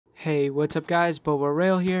Hey, what's up guys, Bobo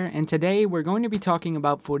Rail here, and today we're going to be talking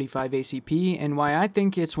about 45 ACP and why I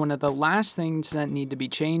think it's one of the last things that need to be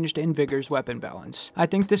changed in Vigor's weapon balance. I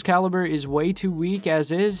think this caliber is way too weak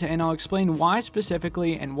as is, and I'll explain why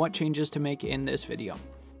specifically and what changes to make in this video.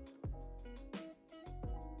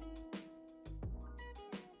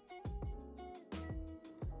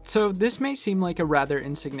 So this may seem like a rather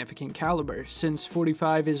insignificant caliber, since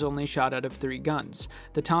 45 is only shot out of 3 guns,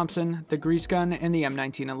 the Thompson, the Grease Gun, and the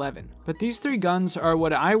M1911. But these 3 guns are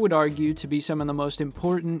what I would argue to be some of the most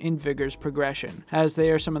important in Vigor's progression, as they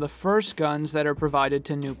are some of the first guns that are provided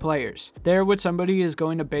to new players. They're what somebody is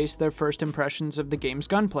going to base their first impressions of the game's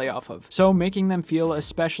gunplay off of, so making them feel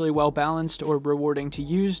especially well balanced or rewarding to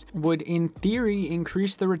use would in theory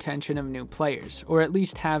increase the retention of new players, or at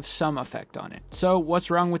least have some effect on it. So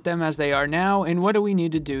what's wrong with them as they are now, and what do we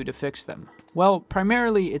need to do to fix them? Well,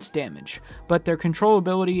 primarily it's damage, but their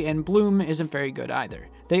controllability and bloom isn't very good either.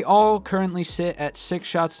 They all currently sit at 6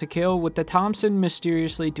 shots to kill, with the Thompson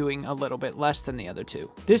mysteriously doing a little bit less than the other 2.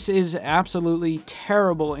 This is absolutely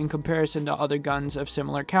terrible in comparison to other guns of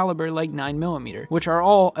similar caliber like 9mm, which are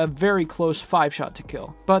all a very close 5 shot to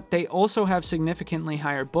kill. But they also have significantly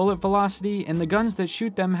higher bullet velocity, and the guns that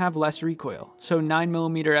shoot them have less recoil, so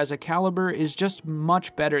 9mm as a caliber is just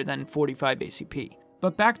much better than 45 ACP.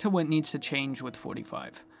 But back to what needs to change with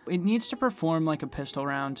 45. It needs to perform like a pistol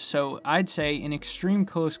round, so I'd say in extreme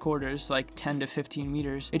close quarters, like 10 to 15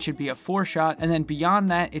 meters, it should be a 4 shot, and then beyond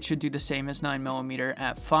that, it should do the same as 9mm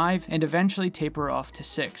at 5, and eventually taper off to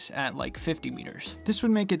 6 at like 50 meters. This would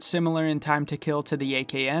make it similar in time to kill to the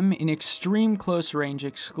AKM in extreme close range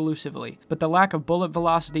exclusively, but the lack of bullet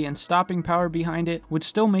velocity and stopping power behind it would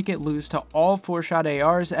still make it lose to all 4-shot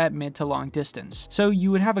ARs at mid to long distance. So you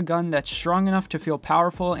would have a gun that's strong enough to feel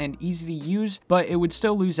powerful and easy to use, but it would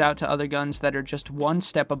still lose out to other guns that are just one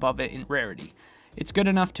step above it in rarity. It's good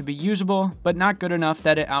enough to be usable, but not good enough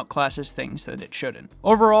that it outclasses things that it shouldn't.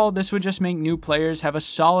 Overall, this would just make new players have a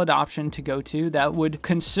solid option to go to that would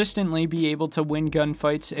consistently be able to win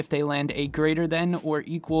gunfights if they land a greater than or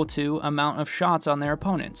equal to amount of shots on their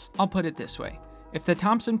opponents. I'll put it this way. If the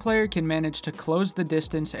Thompson player can manage to close the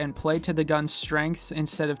distance and play to the gun's strengths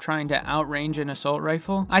instead of trying to outrange an assault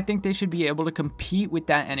rifle, I think they should be able to compete with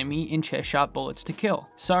that enemy in chest shot bullets to kill.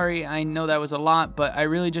 Sorry, I know that was a lot, but I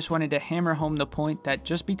really just wanted to hammer home the point that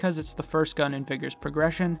just because it's the first gun in Vigor's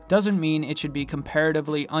progression doesn't mean it should be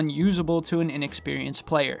comparatively unusable to an inexperienced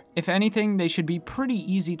player. If anything, they should be pretty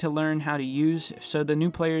easy to learn how to use, so the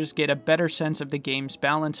new players get a better sense of the game's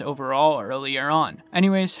balance overall earlier on.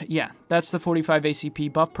 Anyways, yeah, that's the 45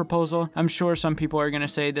 ACP buff proposal. I'm sure some people are going to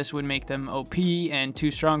say this would make them OP and too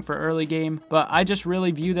strong for early game, but I just really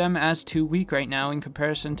view them as too weak right now in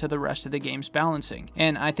comparison to the rest of the game's balancing,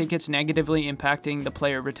 and I think it's negatively impacting the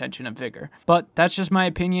player retention of Vigor. But that's just my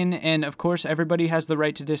opinion, and of course everybody has the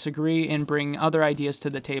right to disagree and bring other ideas to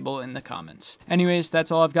the table in the comments. Anyways, that's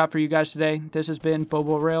all I've got for you guys today. This has been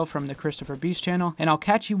Bobo Rail from the Christopher Beast channel, and I'll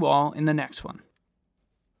catch you all in the next one.